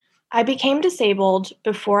I became disabled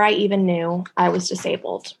before I even knew I was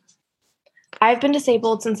disabled. I've been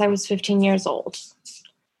disabled since I was 15 years old,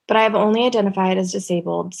 but I have only identified as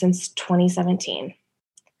disabled since 2017.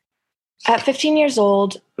 At 15 years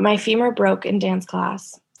old, my femur broke in dance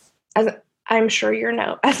class. As as I'm sure you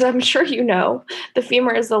know, the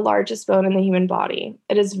femur is the largest bone in the human body.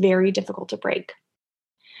 It is very difficult to break.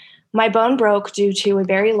 My bone broke due to a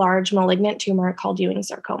very large malignant tumor called Ewing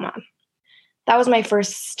sarcoma. That was my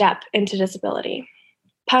first step into disability.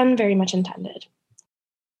 Pun very much intended.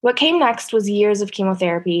 What came next was years of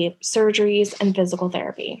chemotherapy, surgeries, and physical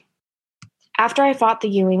therapy. After I fought the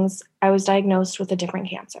Ewings, I was diagnosed with a different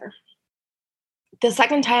cancer. The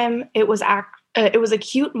second time, it was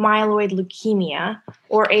acute myeloid leukemia,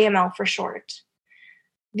 or AML for short.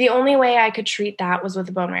 The only way I could treat that was with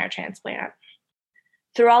a bone marrow transplant.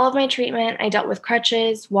 Through all of my treatment, I dealt with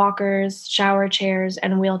crutches, walkers, shower chairs,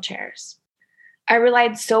 and wheelchairs. I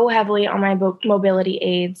relied so heavily on my mobility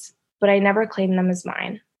aids, but I never claimed them as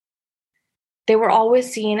mine. They were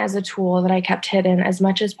always seen as a tool that I kept hidden as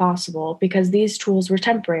much as possible because these tools were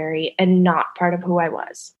temporary and not part of who I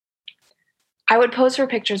was. I would pose for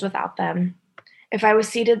pictures without them. If I was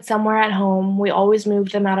seated somewhere at home, we always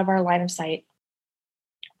moved them out of our line of sight.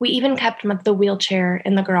 We even kept the wheelchair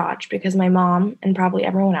in the garage because my mom, and probably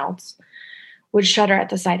everyone else, would shudder at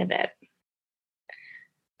the sight of it.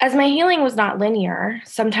 As my healing was not linear,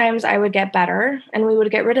 sometimes I would get better and we would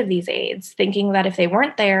get rid of these aids, thinking that if they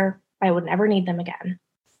weren't there, I would never need them again.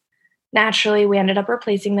 Naturally, we ended up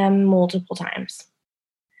replacing them multiple times.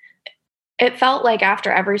 It felt like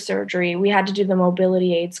after every surgery, we had to do the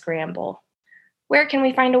mobility aid scramble. Where can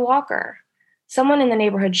we find a walker? Someone in the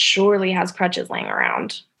neighborhood surely has crutches laying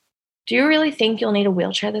around. Do you really think you'll need a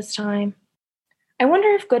wheelchair this time? I wonder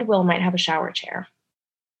if Goodwill might have a shower chair.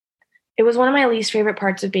 It was one of my least favorite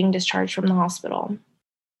parts of being discharged from the hospital.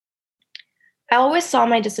 I always saw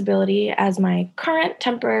my disability as my current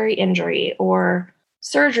temporary injury or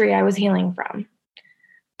surgery I was healing from.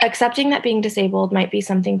 Accepting that being disabled might be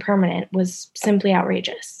something permanent was simply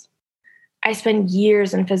outrageous. I spent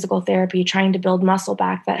years in physical therapy trying to build muscle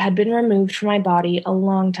back that had been removed from my body a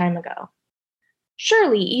long time ago.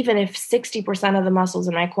 Surely, even if 60% of the muscles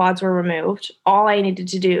in my quads were removed, all I needed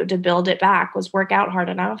to do to build it back was work out hard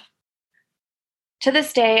enough. To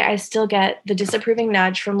this day, I still get the disapproving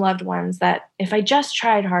nudge from loved ones that if I just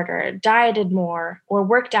tried harder, dieted more, or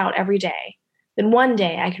worked out every day, then one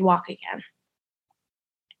day I could walk again.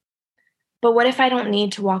 But what if I don't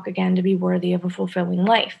need to walk again to be worthy of a fulfilling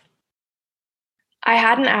life? I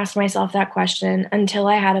hadn't asked myself that question until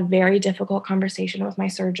I had a very difficult conversation with my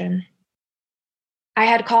surgeon. I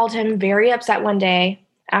had called him very upset one day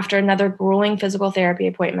after another grueling physical therapy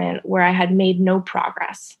appointment where I had made no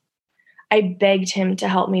progress. I begged him to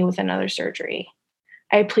help me with another surgery.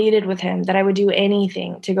 I pleaded with him that I would do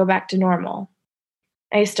anything to go back to normal.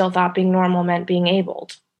 I still thought being normal meant being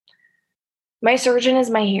abled. My surgeon is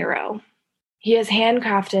my hero. He has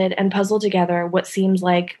handcrafted and puzzled together what seems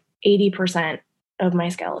like 80% of my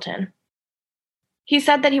skeleton. He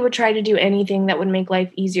said that he would try to do anything that would make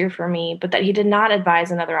life easier for me, but that he did not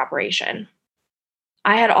advise another operation.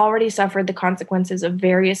 I had already suffered the consequences of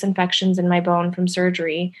various infections in my bone from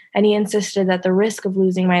surgery, and he insisted that the risk of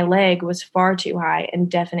losing my leg was far too high and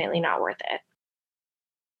definitely not worth it.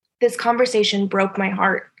 This conversation broke my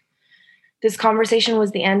heart. This conversation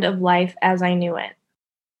was the end of life as I knew it.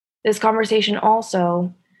 This conversation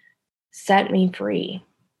also set me free.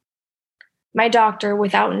 My doctor,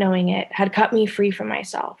 without knowing it, had cut me free from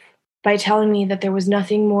myself. By telling me that there was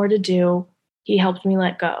nothing more to do, he helped me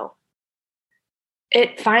let go.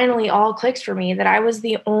 It finally all clicked for me that I was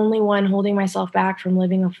the only one holding myself back from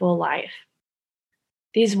living a full life.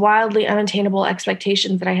 These wildly unattainable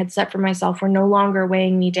expectations that I had set for myself were no longer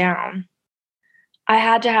weighing me down. I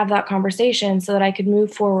had to have that conversation so that I could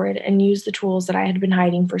move forward and use the tools that I had been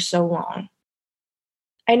hiding for so long.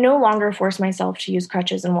 I no longer force myself to use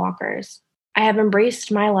crutches and walkers. I have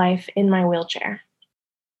embraced my life in my wheelchair.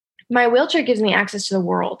 My wheelchair gives me access to the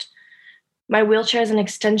world. My wheelchair is an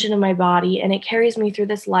extension of my body, and it carries me through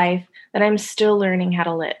this life that I'm still learning how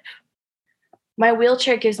to live. My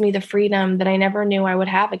wheelchair gives me the freedom that I never knew I would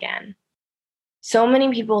have again. So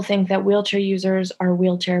many people think that wheelchair users are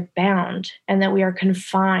wheelchair bound and that we are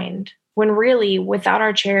confined, when really, without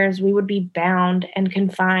our chairs, we would be bound and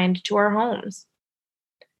confined to our homes.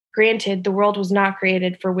 Granted, the world was not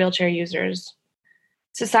created for wheelchair users.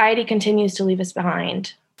 Society continues to leave us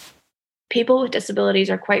behind. People with disabilities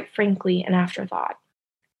are quite frankly an afterthought.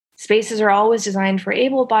 Spaces are always designed for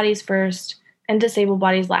able bodies first and disabled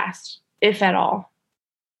bodies last, if at all.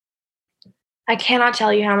 I cannot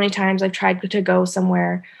tell you how many times I've tried to go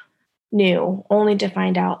somewhere new, only to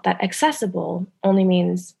find out that accessible only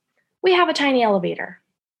means we have a tiny elevator.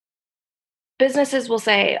 Businesses will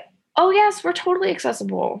say, oh, yes, we're totally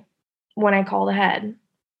accessible when I call ahead,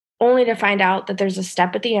 only to find out that there's a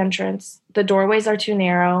step at the entrance, the doorways are too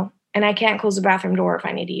narrow, and I can't close the bathroom door if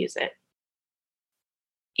I need to use it.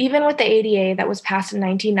 Even with the ADA that was passed in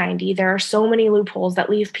 1990, there are so many loopholes that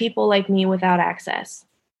leave people like me without access.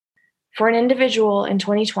 For an individual in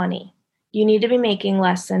 2020, you need to be making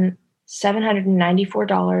less than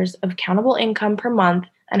 $794 of countable income per month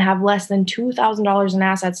and have less than $2,000 in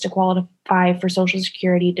assets to qualify for Social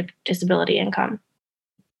Security disability income.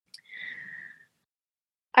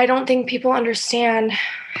 I don't think people understand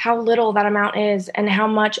how little that amount is and how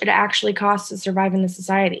much it actually costs to survive in this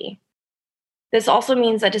society. This also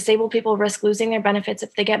means that disabled people risk losing their benefits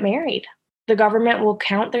if they get married. The government will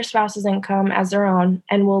count their spouse's income as their own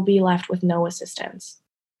and will be left with no assistance.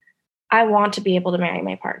 I want to be able to marry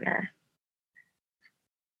my partner.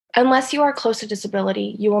 Unless you are close to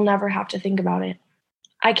disability, you will never have to think about it.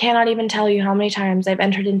 I cannot even tell you how many times I've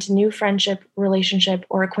entered into new friendship, relationship,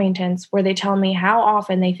 or acquaintance where they tell me how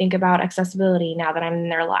often they think about accessibility now that I'm in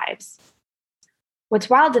their lives. What's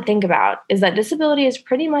wild to think about is that disability is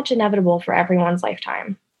pretty much inevitable for everyone's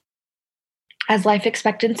lifetime. As life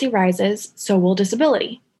expectancy rises, so will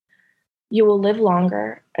disability. You will live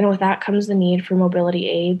longer, and with that comes the need for mobility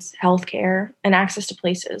aids, healthcare, and access to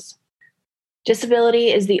places.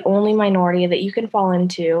 Disability is the only minority that you can fall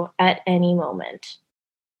into at any moment.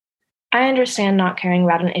 I understand not caring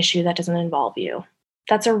about an issue that doesn't involve you.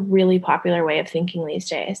 That's a really popular way of thinking these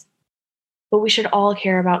days. But we should all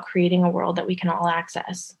care about creating a world that we can all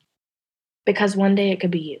access. Because one day it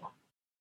could be you.